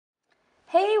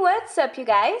Hey, what's up you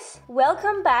guys?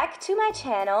 Welcome back to my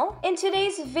channel. In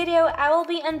today's video, I will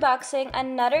be unboxing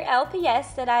another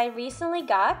LPS that I recently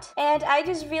got. And I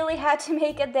just really had to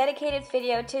make a dedicated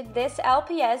video to this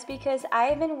LPS because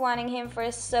I've been wanting him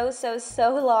for so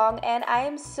long, and I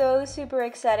am so super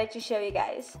excited to show you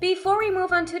guys. Before we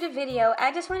move on to the video,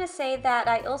 I just want to say that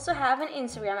I also have an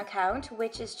Instagram account,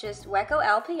 which is just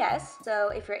WeckoLPS. So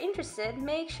if you're interested,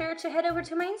 make sure to head over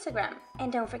to my Instagram.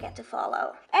 And don't forget to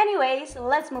follow. Anyways,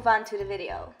 let's move on to the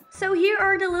video. So here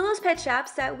are the littlest pet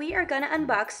shops that we are gonna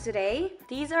unbox today.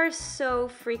 These are so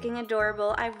freaking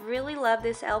adorable. I really love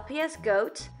this LPS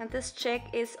goat, and this chick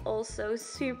is also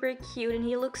super cute and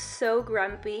he looks so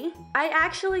grumpy. I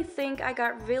actually think I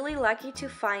got really lucky to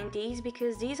find these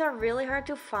because these are really hard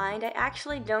to find. I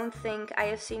actually don't think I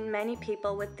have seen many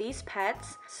people with these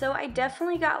pets, so I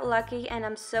definitely got lucky and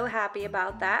I'm so happy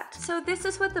about that. So this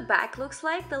is what the back looks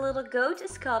like. The little goat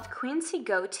is called Quincy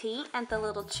Goatee and the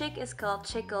little chick is called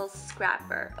Chickles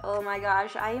Scrapper. Oh my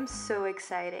gosh, I am so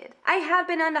excited. I have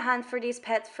been on the hunt for these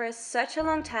pets for such a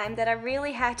long time that I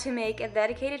really had to make a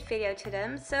dedicated video to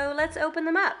them, so let's open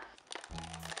them up.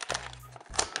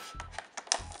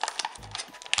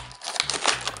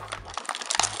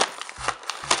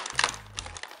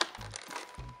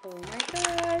 Oh my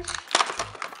gosh.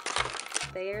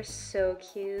 They are so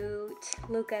cute.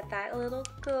 Look at that little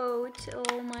goat.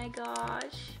 Oh my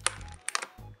gosh.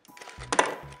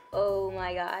 Oh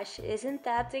my gosh, isn't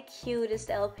that the cutest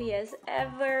LPS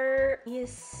ever? He is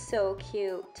so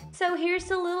cute. So here's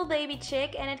the little baby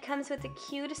chick, and it comes with the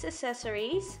cutest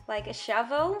accessories like a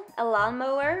shovel, a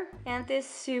lawnmower, and this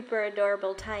super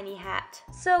adorable tiny hat.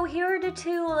 So here are the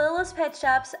two littlest pet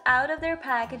shops out of their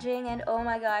packaging, and oh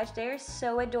my gosh, they're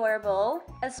so adorable.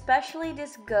 Especially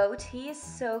this goat, he is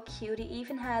so cute. He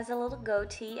even has a little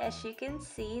goatee, as you can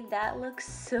see. That looks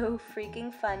so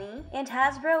freaking funny. And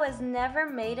Hasbro has never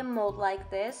made a mold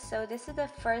like this, so this is the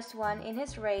first one in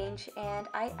his range, and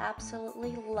I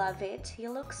absolutely love it. He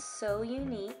looks so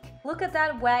unique. Look at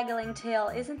that waggling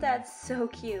tail, isn't that so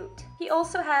cute? He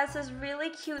also has this really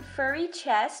cute furry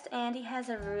chest, and he has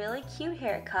a really cute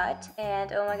haircut,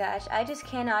 and oh my gosh, I just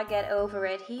cannot get over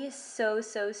it. He is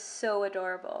so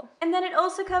adorable. And then it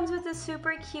also comes with a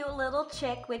super cute little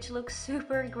chick, which looks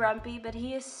super grumpy, but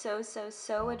he is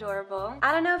so adorable.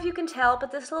 I don't know if you can tell,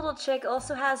 but this little chick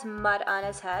also has mud on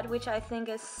his head, which I think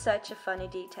is such a funny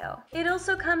detail. It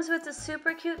also comes with a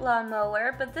super cute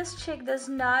lawnmower, but this chick does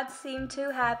not seem too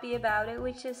happy about it,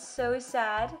 which is so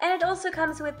sad. And it also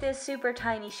comes with this super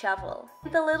tiny shovel.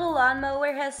 The little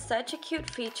lawnmower has such a cute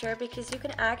feature because you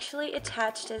can actually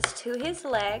attach this to his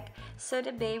leg so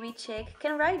the baby chick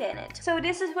can ride in it. So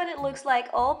this is what it looks like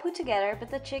all put together, but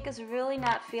the chick is really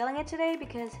not feeling it today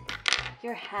because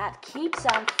your hat keeps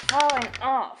on falling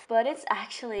off, but it's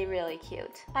actually really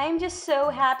cute. I'm just so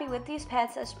happy with these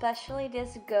pets, especially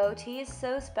this goat. He is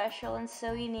so special and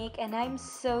so unique, and I'm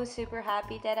so super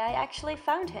happy that I actually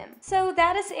found him. So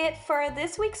that is it for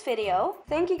this week's video.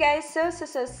 Thank you guys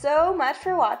so much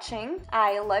for watching.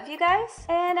 I love you guys,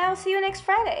 and I'll see you next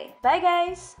Friday. Bye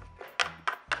guys!